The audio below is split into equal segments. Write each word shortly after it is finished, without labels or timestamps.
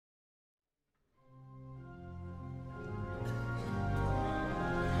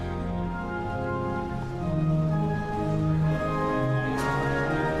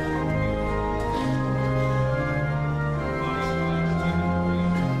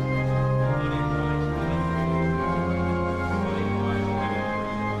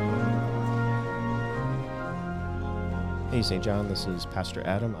Hey, St. John, this is Pastor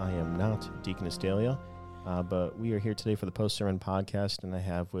Adam. I am not Deaconess Dahlia, but we are here today for the Post-Sermon Podcast, and I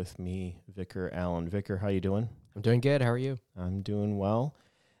have with me Vicar Alan. Vicar, how you doing? I'm doing good. How are you? I'm doing well,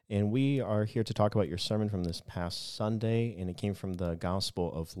 and we are here to talk about your sermon from this past Sunday, and it came from the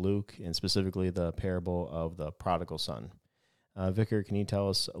Gospel of Luke, and specifically the parable of the prodigal son. Vicar, can you tell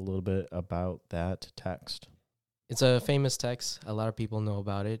us a little bit about that text? It's a famous text. A lot of people know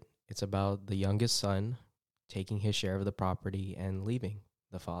about it. It's about the youngest son taking his share of the property and leaving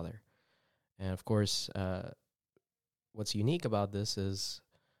the father. And of course, what's unique about this is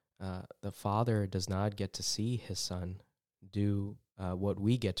the father does not get to see his son do what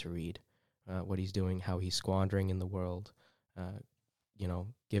we get to read, what he's doing, how he's squandering in the world,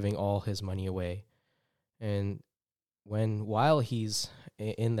 giving all his money away. And while he's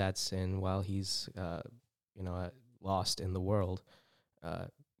in that sin, while he's lost in the world,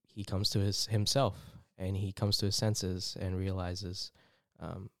 he comes to himself, and he comes to his senses and realizes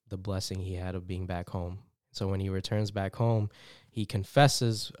the blessing he had of being back home. So when he returns back home, he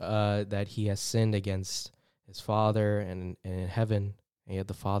confesses that he has sinned against his father and in heaven, and yet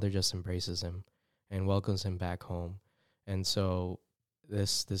the father just embraces him and welcomes him back home. And so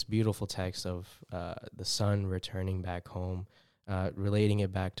this beautiful text of the son returning back home, relating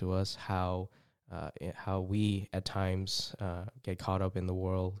it back to us, how we at times get caught up in the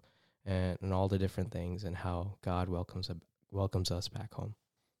world and all the different things, and how God welcomes us back home.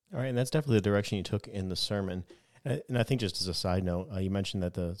 All right, and that's definitely the direction you took in the sermon. And I think just as a side note, you mentioned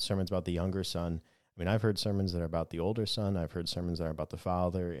that the sermon's about the younger son. I mean, I've heard sermons that are about the older son. I've heard sermons that are about the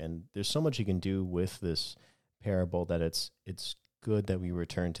father, and there's so much you can do with this parable that it's good that we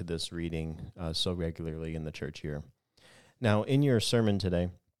return to this reading so regularly in the church here. Now, in your sermon today,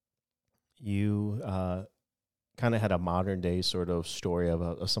 you kind of had a modern-day sort of story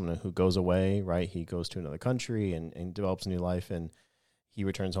of someone who goes away, right? He goes to another country and develops a new life, and he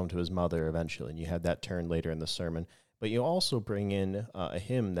returns home to his mother eventually, and you had that turn later in the sermon. But you also bring in a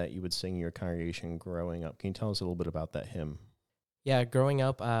hymn that you would sing in your congregation growing up. Can you tell us a little bit about that hymn? Yeah, growing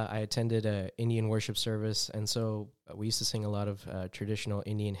up, I attended an Indian worship service, and so we used to sing a lot of traditional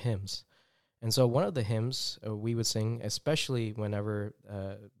Indian hymns. And so one of the hymns we would sing, especially whenever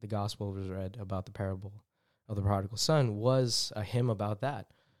the gospel was read about the parable of the prodigal son, was a hymn about that.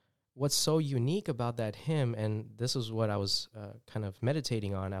 What's so unique about that hymn, and this is what I was kind of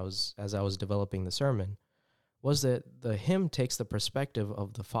meditating on as I was developing the sermon, was that the hymn takes the perspective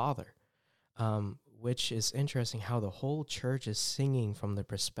of the father, which is interesting how the whole church is singing from the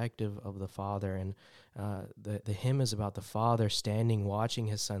perspective of the father. And the hymn is about the father standing, watching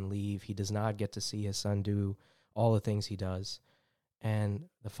his son leave. He does not get to see his son do all the things he does. And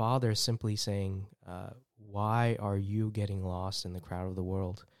the father is simply saying, why are you getting lost in the crowd of the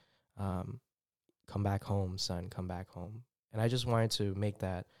world? Come back home, son, come back home. And I just wanted to make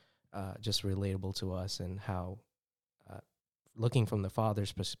that just relatable to us, and how, looking from the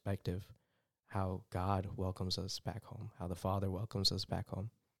father's perspective, how God welcomes us back home, how the Father welcomes us back home.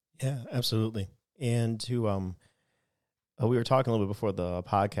 Yeah, absolutely. And to we were talking a little bit before the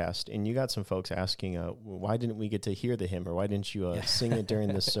podcast, and you got some folks asking, why didn't we get to hear the hymn, or why didn't you sing it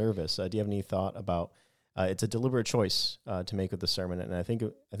during the service? Do you have any thought about? It's a deliberate choice to make with the sermon, and I think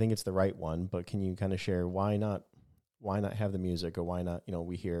it's the right one. But can you kind of share why not have the music, or why not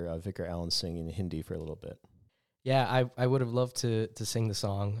we hear Vicar Alan sing in Hindi for a little bit? Yeah, I would have loved to sing the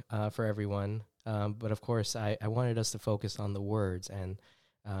song for everyone, but of course I wanted us to focus on the words, and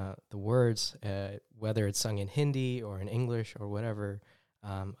the words, whether it's sung in Hindi or in English or whatever,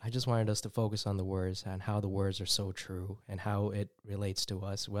 I just wanted us to focus on the words and how the words are so true and how it relates to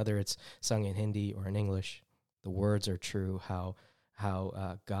us, whether it's sung in Hindi or in English. The words are true, how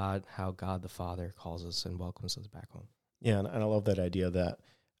God the Father calls us and welcomes us back home. Yeah, and I love that idea that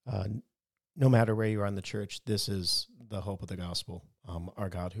no matter where you are in the church, this is the hope of the gospel. Our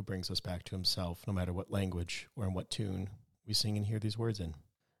God who brings us back to himself, no matter what language or in what tune we sing and hear these words in.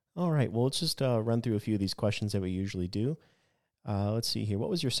 All right, well, let's just run through a few of these questions that we usually do. Let's see here. What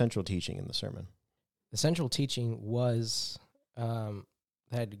was your central teaching in the sermon? The central teaching was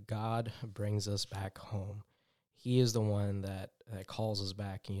that God brings us back home. He is the one that calls us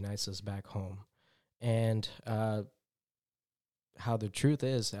back and unites us back home. And how the truth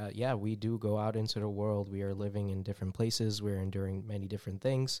is, we do go out into the world. We are living in different places. We're enduring many different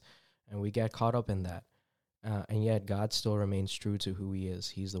things, and we get caught up in that. And yet God still remains true to who he is.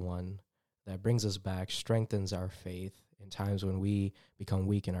 He's the one that brings us back, strengthens our faith in times when we become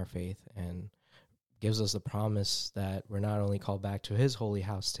weak in our faith, and gives us the promise that we're not only called back to his holy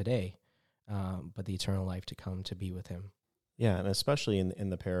house today, but the eternal life to come to be with him. Yeah, and especially in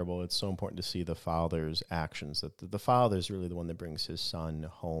the parable, it's so important to see the father's actions. That the father is really the one that brings his son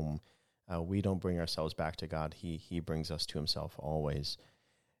home. We don't bring ourselves back to God; He brings us to Himself always.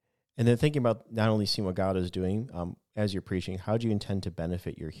 And then thinking about not only seeing what God is doing as you're preaching, how do you intend to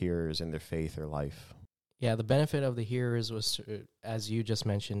benefit your hearers in their faith or life? Yeah, the benefit of the hearers was, as you just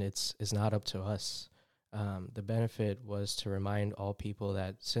mentioned, it's not up to us. The benefit was to remind all people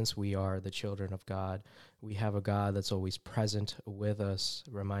that since we are the children of God, we have a God that's always present with us,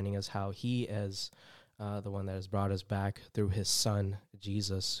 reminding us how He is the one that has brought us back through His Son,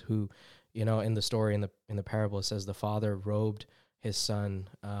 Jesus, who, in the story, in the parable, it says the Father robed His Son,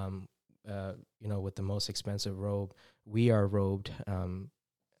 with the most expensive robe. We are robed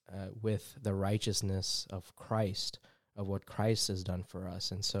with the righteousness of Christ, of what Christ has done for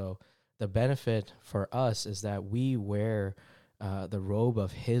us. And so the benefit for us is that we wear the robe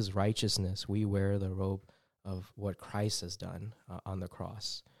of His righteousness. We wear the robe of what Christ has done on the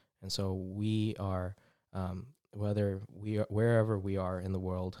cross. And so we are, wherever we are in the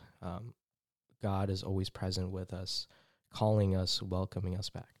world, God is always present with us, calling us, welcoming us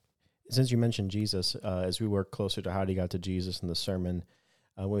back. Since you mentioned Jesus, as we work closer to how He got to Jesus in the sermon,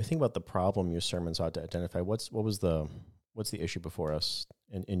 when we think about the problem your sermons ought to identify, what's the issue before us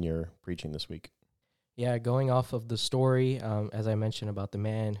in your preaching this week? Yeah, going off of the story, as I mentioned about the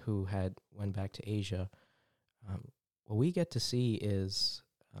man who went back to Asia, what we get to see is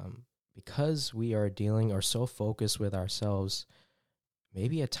because we are dealing or so focused with ourselves,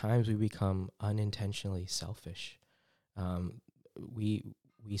 maybe at times we become unintentionally selfish.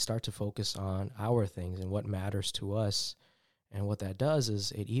 We start to focus on our things and what matters to us. And what that does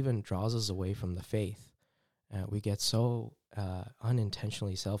is it even draws us away from the faith. We get so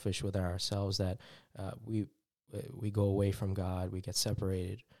unintentionally selfish with ourselves that we go away from God. We get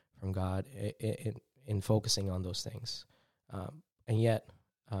separated from God in focusing on those things. And yet,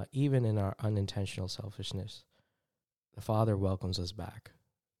 even in our unintentional selfishness, the Father welcomes us back.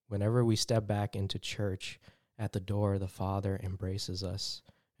 Whenever we step back into church, at the door, the Father embraces us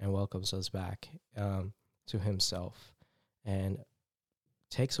and welcomes us back to Himself, and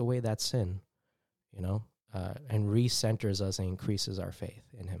takes away that sin, and recenters us and increases our faith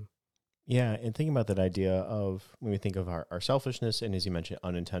in Him. Yeah, and thinking about that idea of when we think of our selfishness, and as you mentioned,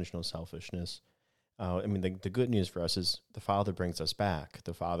 unintentional selfishness, the good news for us is the Father brings us back.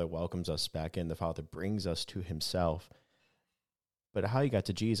 The Father welcomes us back in. The Father brings us to Himself. But how you got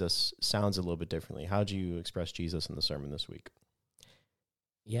to Jesus sounds a little bit differently. How do you express Jesus in the sermon this week?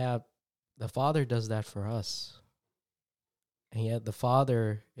 Yeah, the Father does that for us. And yet the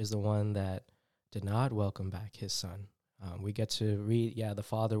Father is the one that did not welcome back His Son. We get to read, the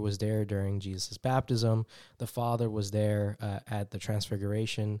Father was there during Jesus' baptism. The Father was there at the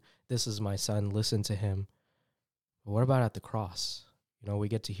Transfiguration. This is my Son, listen to Him. But what about at the cross? We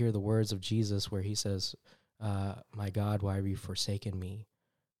get to hear the words of Jesus where He says, my God, why have you forsaken me?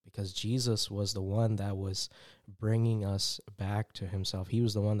 Because Jesus was the one that was bringing us back to Himself. He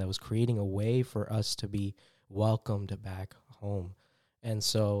was the one that was creating a way for us to be welcomed back home. And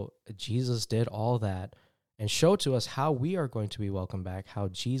so Jesus did all that and showed to us how we are going to be welcomed back, how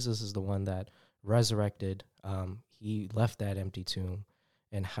Jesus is the one that resurrected. He left that empty tomb,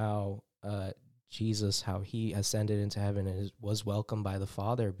 and how Jesus, how He ascended into heaven and was welcomed by the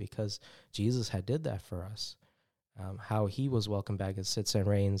Father because Jesus had did that for us. How He was welcomed back and sits and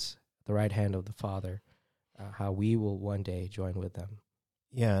reigns at the right hand of the Father, how we will one day join with them.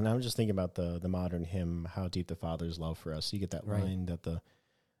 Yeah, and I'm just thinking about the modern hymn, How Deep the Father's Love for Us. You get that line that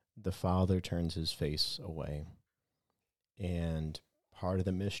the Father turns His face away. And part of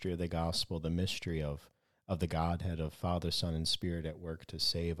the mystery of the gospel, the mystery of the Godhead of Father, Son, and Spirit at work to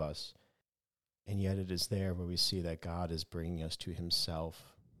save us. And yet it is there where we see that God is bringing us to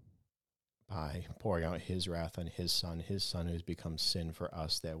Himself by pouring out His wrath on His Son who has become sin for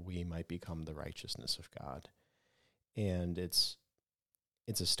us, that we might become the righteousness of God. And it's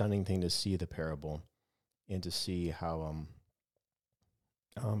a stunning thing to see the parable and to see how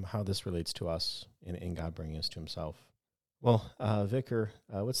this relates to us in God bringing us to Himself. Well, Vicar,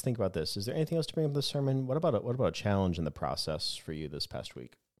 let's think about this. Is there anything else to bring up in the sermon? What about a challenge in the process for you this past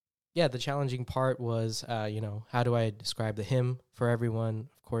week? Yeah, the challenging part was, how do I describe the hymn for everyone?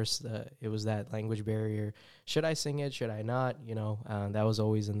 Of course, it was that language barrier. Should I sing it? Should I not? That was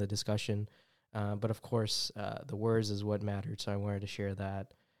always in the discussion. But of course, the words is what mattered, so I wanted to share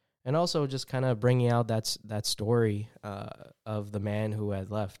that. And also just kind of bringing out that story of the man who had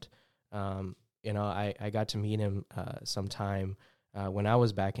left. I got to meet him sometime when I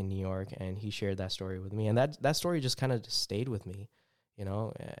was back in New York, and he shared that story with me. And that story just kind of stayed with me,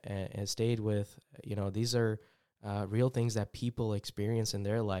 and it stayed with, these are real things that people experience in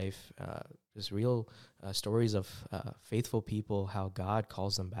their life, just real stories of faithful people, how God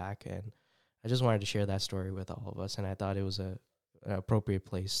calls them back. And I just wanted to share that story with all of us, and I thought it was an appropriate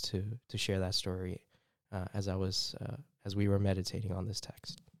place to share that story as we were meditating on this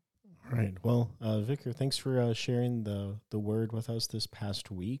text. All right. Well, Vicar, thanks for sharing the word with us this past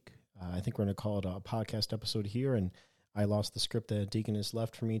week. I think we're going to call it a podcast episode here, and I lost the script that Deaconess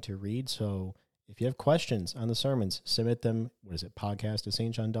left for me to read, so if you have questions on the sermons, submit them.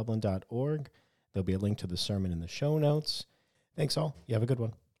 podcast@stjohndublin.org. There'll be a link to the sermon in the show notes. Thanks all. You have a good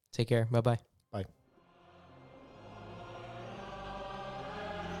one. Take care. Bye-bye.